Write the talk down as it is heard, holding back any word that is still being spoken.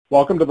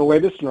Welcome to the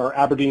latest in our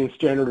Aberdeen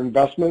Standard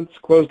Investments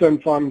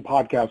Closed-End Fund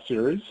podcast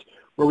series,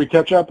 where we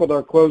catch up with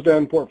our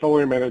closed-end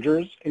portfolio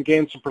managers and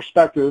gain some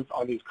perspective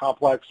on these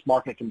complex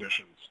market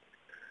conditions.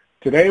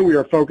 Today, we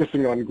are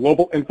focusing on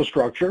global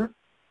infrastructure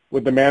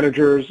with the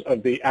managers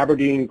of the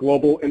Aberdeen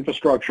Global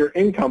Infrastructure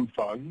Income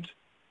Fund,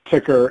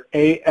 ticker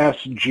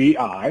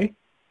ASGI,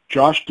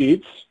 Josh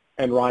Duitz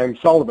and Ryan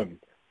Sullivan.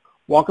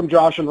 Welcome,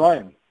 Josh and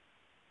Ryan.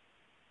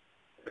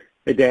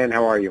 Hey, Dan,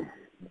 how are you?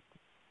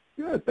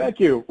 Good, thank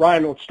you.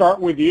 Ryan, let's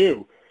start with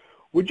you.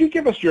 Would you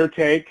give us your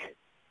take,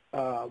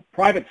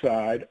 private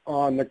side,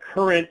 on the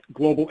current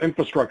global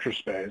infrastructure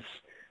space?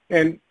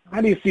 And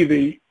how do you see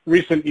the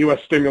recent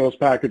U.S. stimulus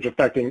package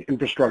affecting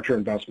infrastructure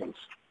investments?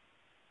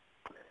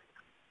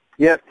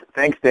 Yes,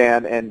 thanks,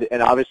 Dan, and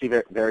obviously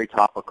very, very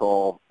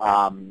topical.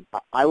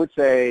 I would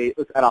say,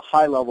 at a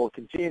high level,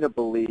 continue to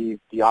believe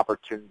the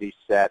opportunity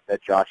set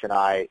that Josh and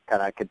I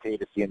kind of continue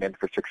to see in the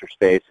infrastructure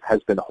space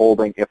has been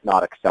holding, if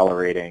not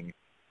accelerating.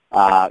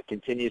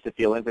 Continues to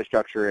feel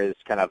infrastructure is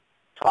kind of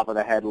top of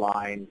the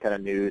headline kind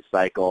of news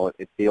cycle.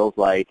 It feels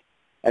like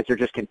as there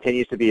just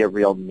continues to be a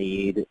real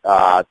need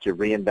to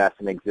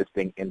reinvest in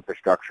existing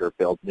infrastructure,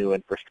 build new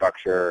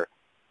infrastructure.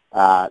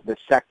 The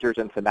sectors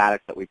and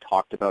thematics that we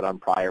talked about on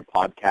prior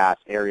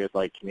podcasts, areas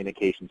like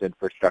communications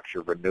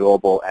infrastructure,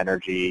 renewable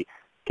energy,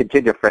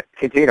 continue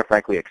to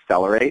frankly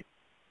accelerate.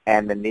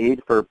 And the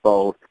need for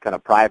both kind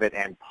of private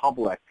and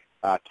public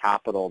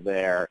capital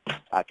there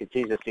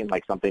continues to seem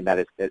like something that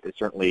is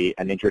certainly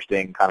an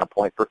interesting kind of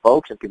point for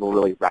folks, and people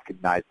really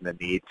recognizing the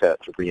need to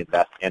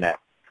reinvest in it.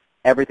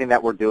 Everything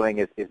that we're doing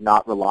is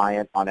not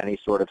reliant on any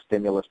sort of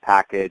stimulus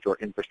package or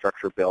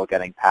infrastructure bill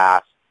getting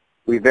passed.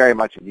 We very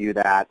much view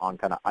that on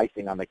kind of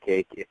icing on the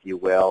cake, if you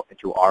will,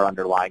 into our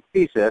underlying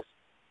thesis.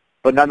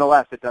 But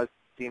nonetheless, it does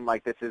seem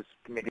like this is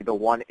maybe the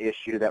one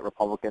issue that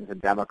Republicans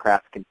and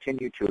Democrats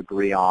continue to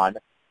agree on.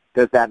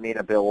 Does that mean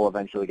a bill will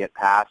eventually get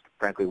passed?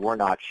 Frankly, we're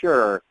not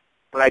sure.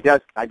 But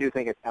I do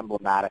think it's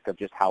emblematic of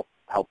just how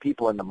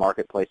people in the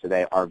marketplace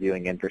today are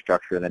viewing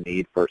infrastructure and the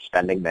need for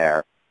spending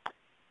there.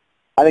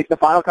 I think the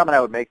final comment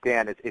I would make,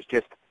 Dan, is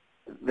just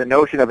the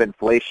notion of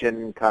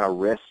inflation kind of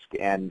risk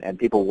and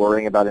people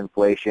worrying about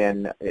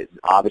inflation is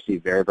obviously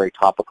very, very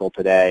topical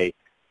today.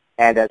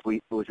 And as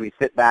we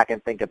sit back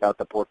and think about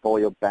the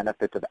portfolio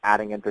benefits of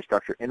adding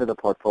infrastructure into the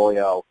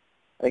portfolio,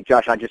 I think,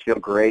 Josh, I just feel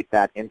great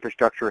that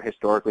infrastructure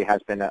historically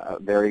has been a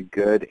very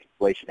good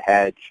inflation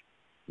hedge.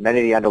 Many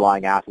of the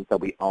underlying assets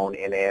that we own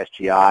in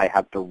ASGI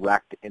have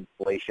direct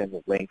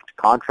inflation-linked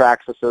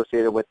contracts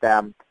associated with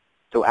them.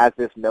 So as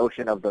this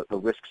notion of the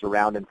risks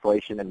around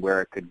inflation and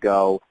where it could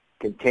go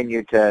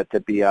continue to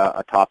be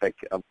a topic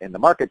in the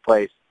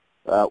marketplace,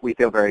 we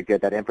feel very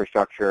good that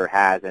infrastructure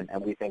has, and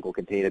we think will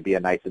continue to be a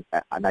nice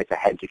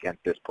hedge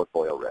against this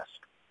portfolio risk.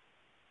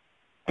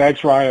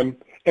 Thanks, Ryan.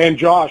 And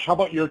Josh, how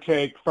about your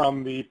take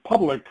from the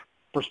public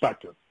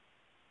perspective?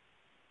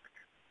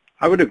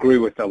 I would agree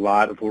with a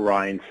lot of what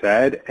Ryan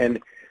said. And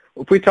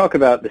if we talk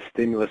about the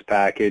stimulus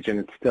package, and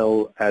it's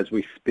still, as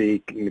we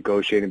speak,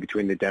 negotiating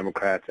between the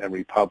Democrats and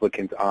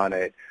Republicans on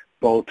it,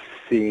 both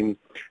seem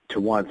to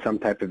want some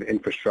type of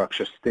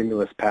infrastructure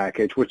stimulus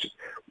package, which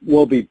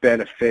will be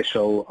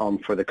beneficial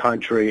for the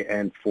country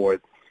and for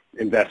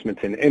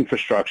investments in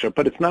infrastructure.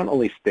 But it's not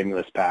only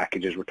stimulus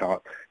packages we're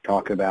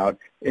talking about.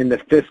 In the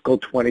fiscal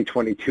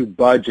 2022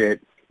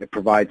 budget, it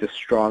provides a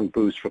strong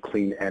boost for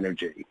clean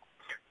energy.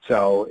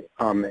 So,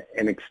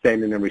 and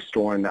extending and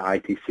restoring the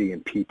ITC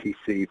and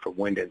PTC for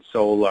wind and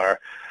solar.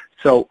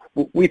 So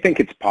we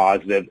think it's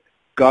positive.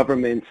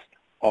 Governments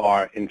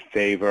are in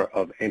favor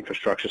of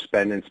infrastructure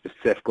spending,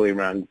 specifically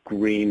around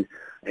green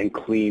and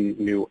clean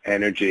new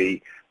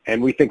energy.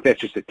 And we think that's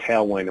just a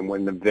tailwind, and we're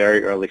in the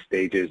very early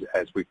stages,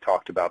 as we've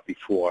talked about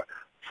before,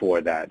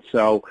 for that.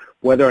 So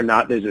whether or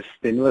not there's a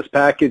stimulus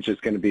package, there's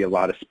going to be a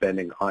lot of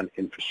spending on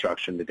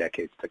infrastructure in the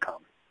decades to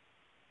come.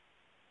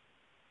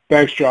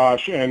 Thanks,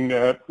 Josh.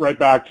 And right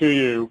back to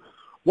you.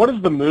 What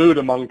is the mood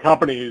among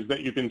companies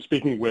that you've been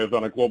speaking with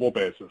on a global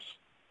basis?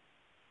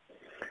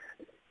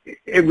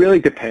 It really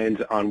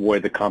depends on where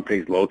the company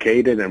is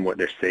located and what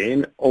they're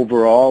seeing.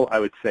 Overall,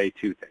 I would say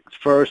two things.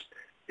 First,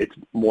 it's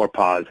more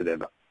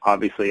positive.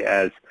 Obviously,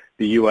 as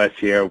the U.S.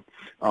 here,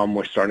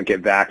 we're starting to get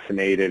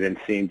vaccinated and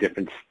seeing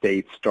different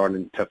states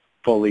starting to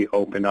fully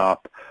open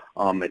up.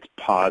 It's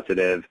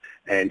positive,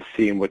 and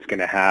seeing what's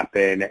going to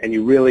happen. And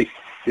you really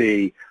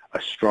see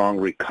a strong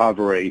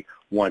recovery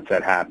once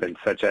that happens,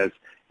 such as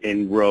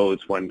in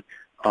roads when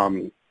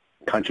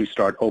countries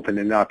start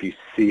opening up, you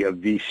see a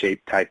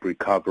V-shaped type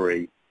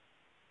recovery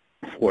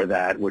for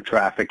that, where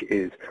traffic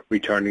is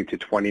returning to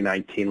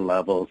 2019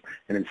 levels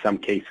and in some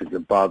cases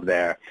above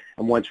there.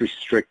 And once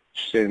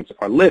restrictions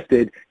are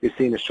lifted, you're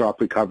seeing a sharp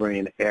recovery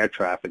in air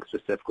traffic,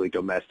 specifically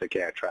domestic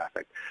air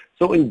traffic.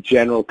 So in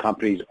general,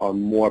 companies are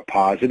more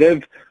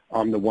positive,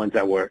 the ones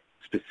that were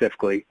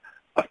specifically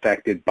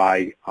affected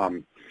by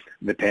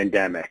the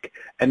pandemic.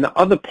 And the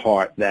other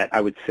part that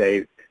I would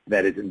say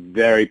that is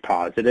very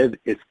positive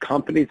is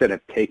companies that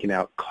have taken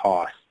out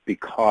costs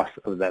because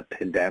of the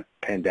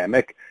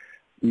pandemic.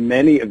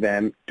 Many of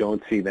them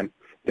don't see them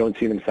don't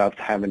see themselves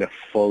having to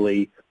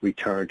fully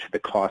return to the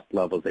cost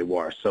levels they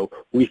were. So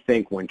we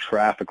think when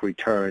traffic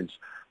returns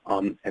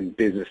and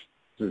businesses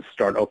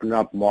start opening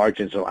up,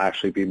 margins will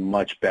actually be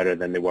much better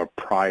than they were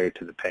prior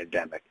to the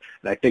pandemic.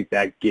 And I think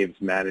that gives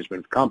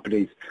management of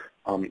companies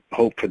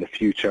hope for the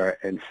future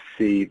and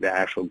see the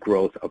actual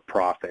growth of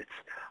profits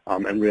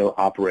and real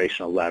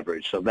operational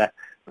leverage. So that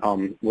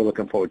we're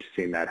looking forward to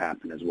seeing that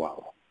happen as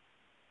well.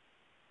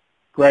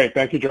 Great.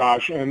 Thank you,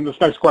 Josh. And this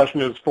next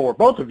question is for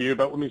both of you,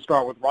 but let me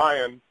start with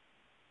Ryan.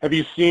 Have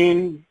you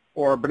seen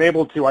or been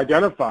able to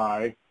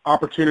identify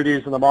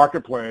opportunities in the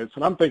marketplace,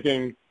 and I'm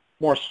thinking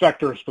more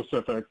sector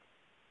specific,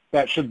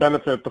 that should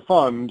benefit the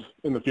fund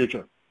in the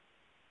future?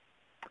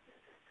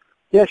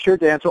 Yeah, sure,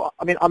 Dan. So,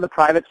 I mean, on the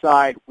private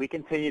side, we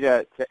continue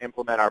to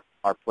implement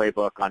our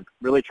playbook on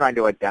really trying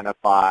to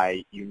identify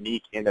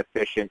unique,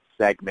 inefficient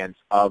segments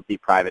of the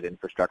private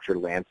infrastructure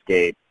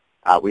landscape.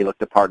 We look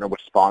to partner with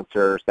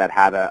sponsors that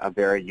have a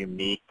very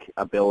unique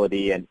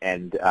ability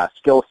and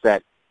skill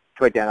set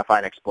to identify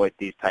and exploit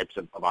these types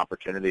of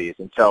opportunities.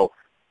 And so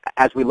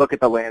as we look at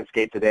the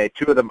landscape today,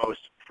 two of the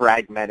most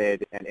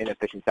fragmented and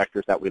inefficient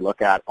sectors that we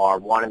look at are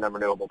one in the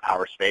renewable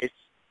power space.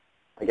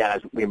 Again,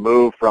 as we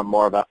move from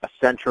more of a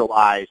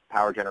centralized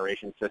power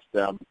generation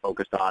system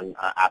focused on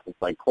assets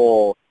like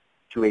coal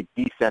to a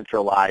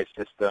decentralized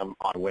system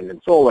on wind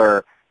and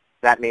solar,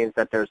 that means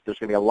that there's going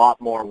to be a lot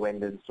more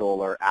wind and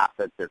solar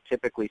assets. They're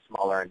typically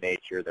smaller in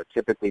nature. They're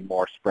typically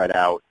more spread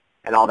out.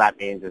 And all that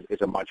means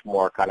is a much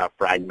more kind of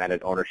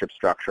fragmented ownership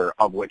structure,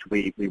 of which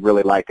we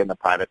really like in the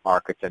private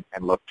markets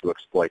and look to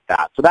exploit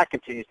that. So that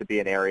continues to be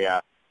an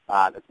area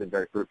that's been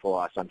very fruitful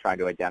for us on trying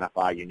to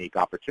identify unique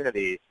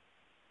opportunities.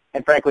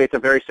 And frankly, it's a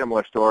very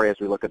similar story as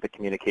we look at the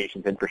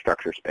communications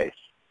infrastructure space,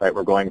 right?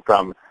 We're going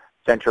from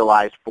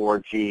centralized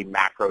 4G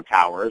macro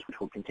towers, which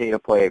will continue to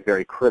play a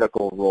very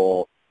critical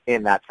role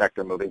in that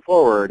sector moving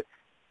forward,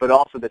 but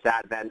also this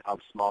advent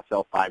of small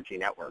cell 5G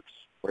networks,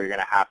 where you're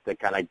going to have to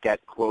kind of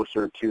get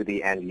closer to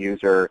the end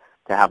user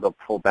to have the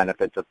full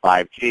benefits of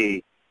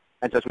 5G.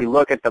 And so as we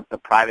look at the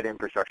private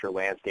infrastructure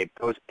landscape,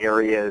 those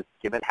areas,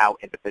 given how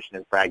inefficient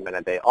and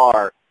fragmented they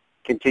are,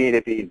 continue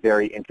to be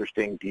very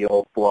interesting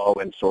deal flow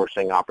and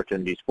sourcing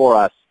opportunities for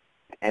us.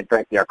 And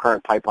frankly, our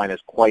current pipeline is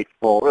quite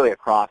full, really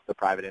across the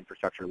private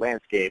infrastructure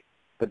landscape,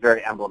 but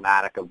very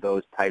emblematic of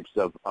those types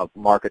of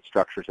market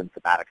structures and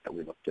thematics that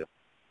we look to.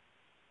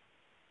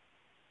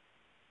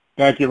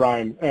 Thank you,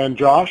 Ryan. And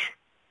Josh?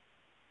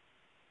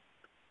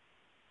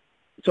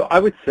 So I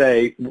would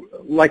say,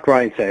 like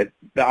Ryan said,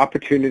 the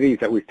opportunities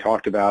that we've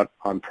talked about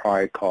on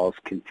prior calls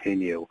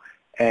continue.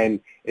 And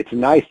it's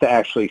nice to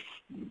actually,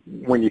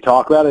 when you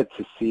talk about it,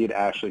 to see it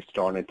actually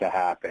starting to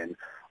happen.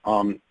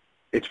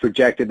 It's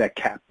projected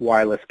that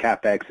wireless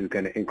CapEx is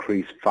going to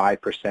increase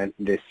 5%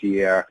 this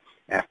year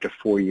after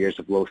 4 years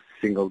of low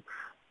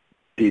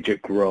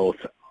single-digit growth.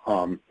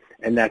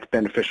 And that's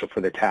beneficial for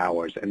the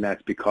towers, and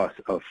that's because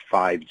of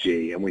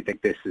 5G. And we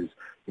think this is,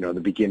 the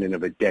beginning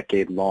of a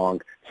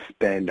decade-long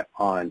spend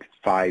on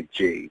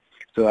 5G.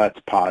 So that's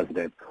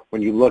positive.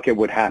 When you look at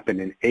what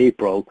happened in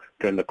April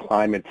during the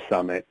climate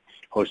summit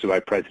hosted by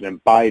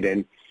President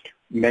Biden,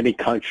 many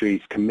countries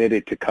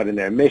committed to cutting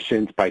their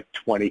emissions by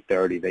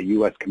 2030. The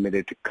U.S.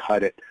 committed to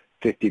cut it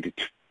 50 to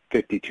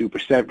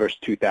 52% versus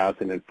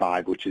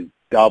 2005, which is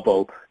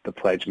double the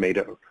pledge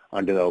made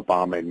under the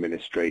Obama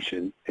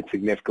administration. It's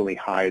significantly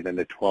higher than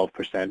the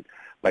 12%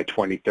 by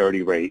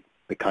 2030 rate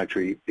the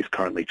country is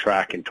currently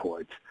tracking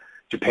towards.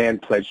 Japan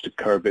pledged to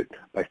curb it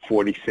by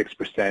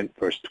 46%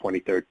 versus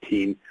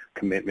 2013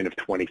 commitment of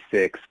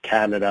 26%.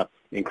 Canada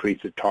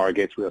increased the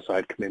targets. We also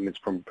had commitments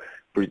from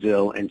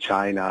Brazil and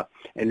China.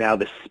 And now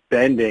the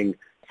spending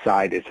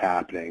side is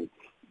happening.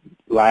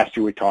 Last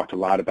year we talked a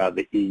lot about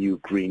the EU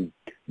Green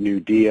New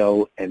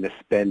Deal and the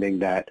spending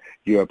that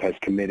Europe has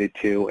committed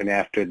to. And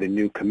after the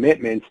new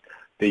commitments,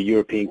 the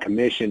European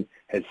Commission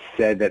has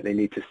said that they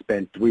need to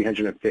spend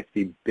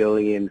 350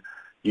 billion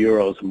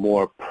euros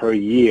more per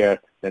year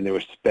than they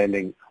were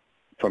spending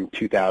from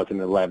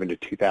 2011 to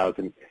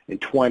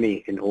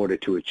 2020 in order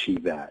to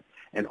achieve that.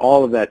 And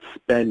all of that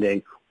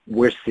spending,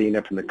 we're seeing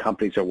it from the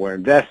companies that we're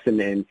investing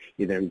in,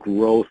 either in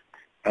growth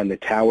on the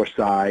tower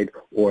side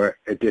or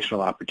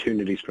additional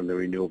opportunities from the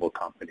renewable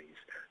companies.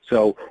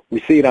 So we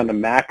see it on the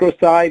macro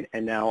side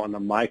and now on the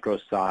micro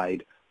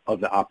side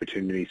of the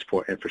opportunities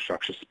for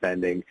infrastructure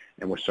spending,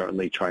 and we're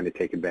certainly trying to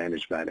take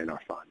advantage of that in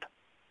our fund.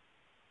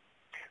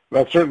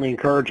 That's certainly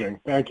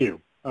encouraging. Thank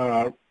you.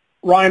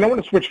 Ryan, I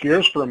want to switch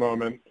gears for a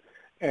moment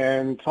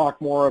and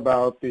talk more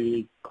about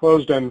the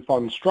closed-end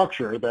fund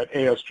structure that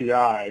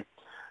ASGI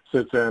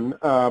sits in.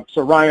 So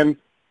Ryan,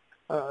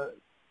 a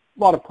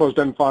lot of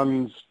closed-end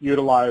funds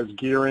utilize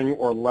gearing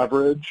or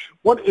leverage.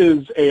 What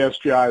is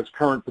ASGI's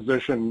current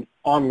position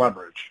on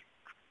leverage?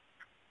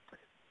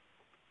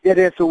 Yeah,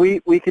 Dan, so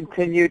we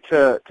continue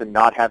to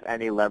not have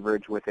any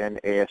leverage within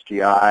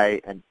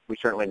ASGI, and we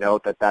certainly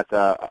note that that's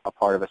a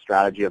part of a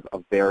strategy of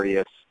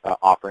various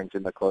offerings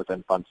in the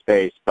closed-end fund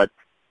space. But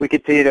we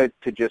continue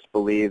to just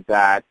believe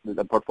that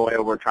the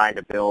portfolio we're trying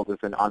to build is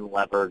an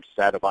unlevered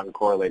set of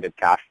uncorrelated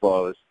cash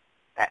flows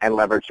and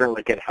leverage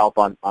certainly can help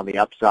on the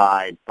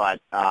upside, but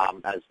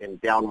as in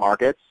down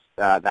markets,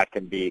 that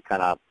can be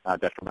kind of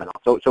detrimental.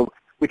 So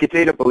we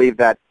continue to believe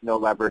that no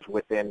leverage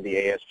within the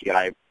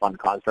ASGI fund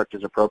construct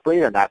is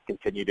appropriate, and that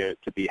continue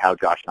to be how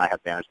Josh and I have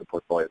managed the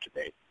portfolio to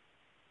date.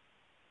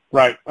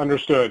 Right,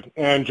 understood.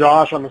 And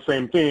Josh, on the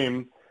same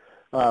theme,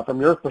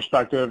 from your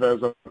perspective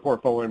as a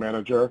portfolio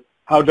manager,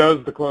 how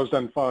does the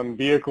closed-end fund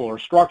vehicle or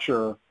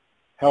structure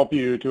help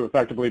you to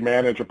effectively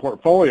manage a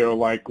portfolio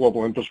like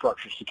global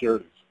infrastructure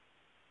securities?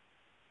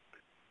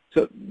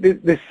 So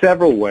there's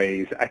several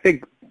ways. I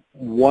think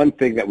one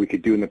thing that we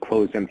could do in the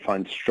closed-end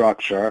fund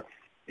structure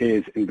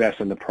is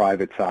invest on the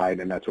private side,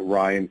 and that's what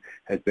Ryan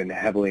has been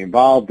heavily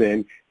involved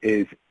in,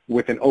 is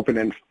with an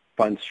open-end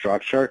fund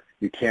structure,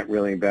 you can't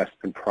really invest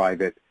in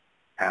private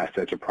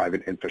assets or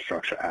private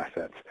infrastructure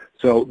assets.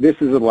 So this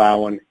is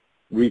allowing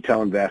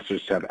retail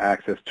investors to have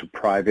access to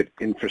private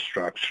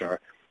infrastructure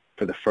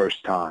for the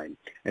first time.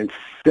 And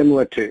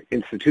similar to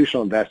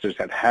institutional investors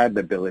have had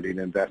the ability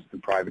to invest in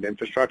private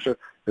infrastructure,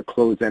 the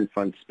closed-end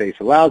fund space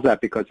allows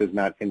that because there's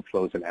not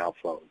inflows and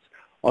outflows.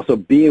 Also,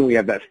 being we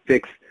have that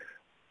fixed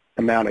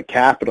amount of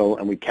capital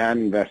and we can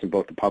invest in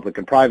both the public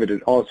and private,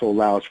 it also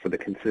allows for the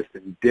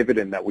consistent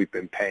dividend that we've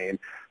been paying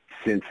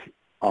since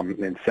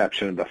the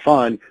inception of the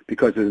fund,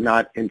 because there's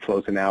not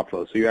inflows and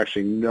outflows. So you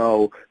actually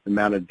know the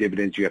amount of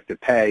dividends you have to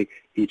pay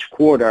each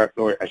quarter,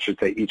 or I should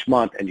say each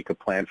month, and you can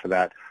plan for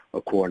that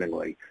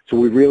accordingly. So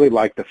we really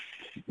like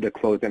the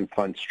closed-end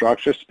fund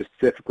structure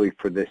specifically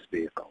for this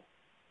vehicle.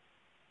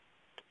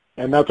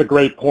 And that's a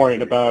great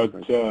point about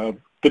the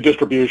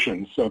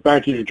distribution. So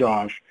thank you,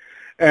 Josh.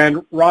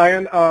 And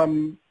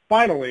Ryan,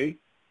 finally,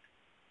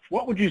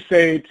 what would you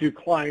say to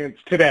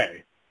clients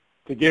today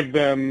to give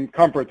them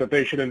comfort that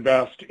they should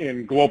invest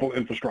in global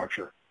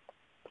infrastructure?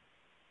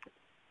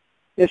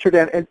 Yeah, sure,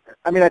 Dan. And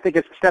I mean, I think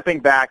it's stepping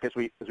back as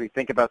we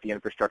think about the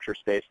infrastructure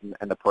space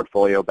and the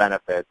portfolio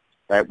benefits,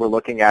 right? We're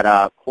looking at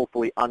a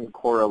hopefully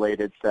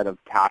uncorrelated set of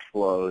cash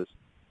flows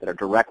that are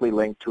directly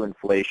linked to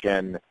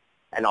inflation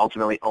and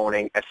ultimately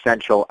owning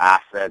essential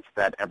assets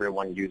that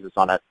everyone uses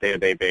on a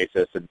day-to-day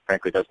basis and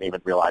frankly doesn't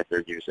even realize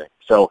they're using.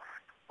 So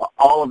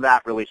all of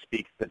that really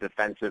speaks to the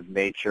defensive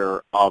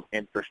nature of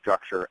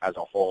infrastructure as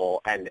a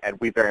whole, and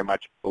we very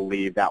much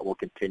believe that will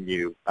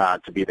continue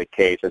to be the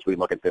case as we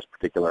look at this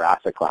particular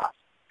asset class.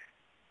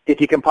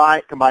 If you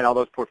combine all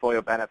those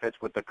portfolio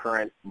benefits with the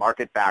current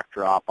market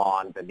backdrop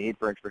on the need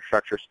for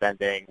infrastructure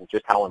spending,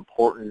 just how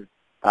important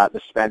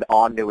the spend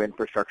on new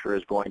infrastructure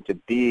is going to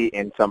be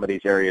in some of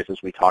these areas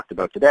as we talked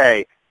about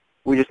today,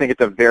 we just think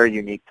it's a very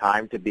unique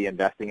time to be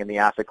investing in the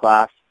asset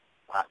class.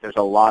 There's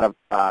a lot of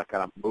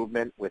kind of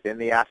movement within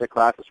the asset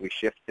class as we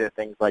shift to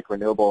things like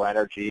renewable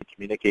energy,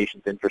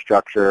 communications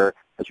infrastructure,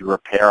 as we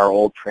repair our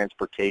old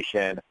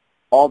transportation.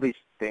 All these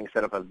things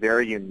set up a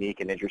very unique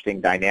and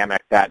interesting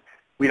dynamic that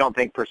we don't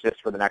think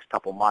persists for the next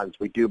couple months.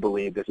 We do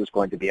believe this is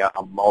going to be a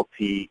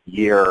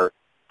multi-year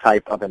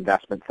type of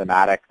investment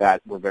thematic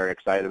that we're very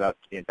excited about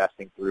to be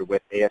investing through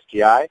with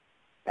ASGI,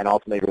 and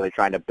ultimately really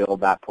trying to build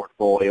that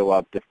portfolio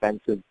of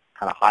defensive,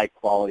 kind of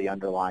high-quality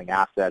underlying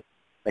assets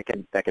that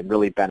can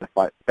really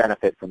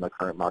benefit from the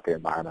current market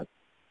environment.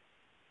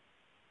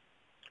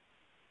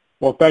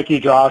 Well, thank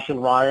you, Josh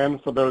and Ryan,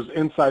 for those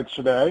insights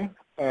today,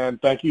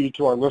 and thank you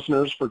to our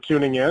listeners for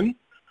tuning in.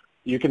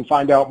 You can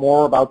find out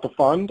more about the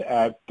fund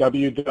at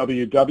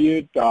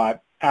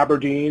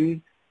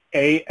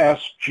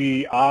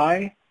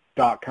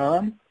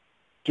www.aberdeenasgi.com.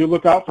 Do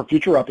look out for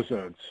future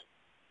episodes.